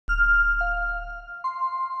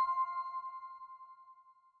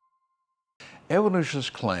Evolutionists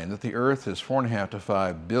claim that the Earth is 4.5 to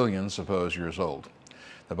 5 billion supposed years old.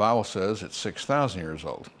 The Bible says it's 6,000 years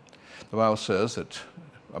old. The Bible says that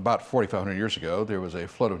about 4,500 years ago, there was a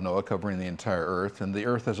flood of Noah covering the entire Earth, and the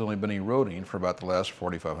Earth has only been eroding for about the last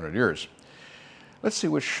 4,500 years. Let's see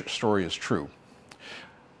which story is true.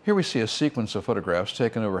 Here we see a sequence of photographs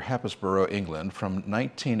taken over Happisburgh, England from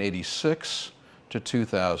 1986 to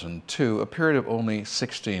 2002, a period of only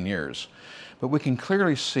 16 years. But we can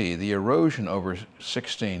clearly see the erosion over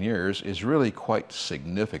 16 years is really quite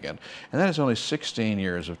significant, and that is only 16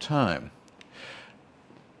 years of time.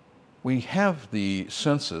 We have the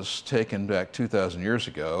census taken back 2,000 years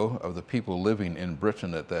ago of the people living in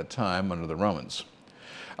Britain at that time under the Romans.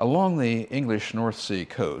 Along the English North Sea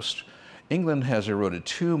coast, England has eroded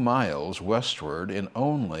 2 miles westward in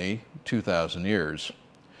only 2,000 years.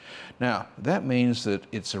 Now, that means that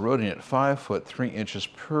it's eroding at 5 foot 3 inches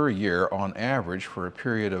per year on average for a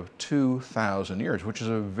period of 2,000 years, which is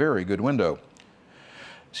a very good window.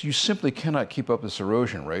 So you simply cannot keep up this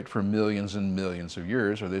erosion rate for millions and millions of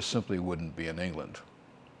years, or they simply wouldn't be in England.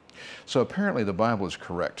 So apparently the Bible is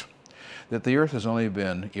correct, that the Earth has only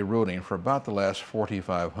been eroding for about the last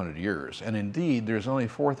 4,500 years. And indeed, there's only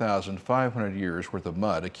 4,500 years worth of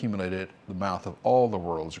mud accumulated at the mouth of all the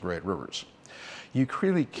world's great rivers. You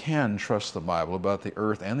really can trust the Bible about the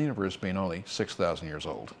Earth and the universe being only 6,000 years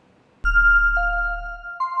old.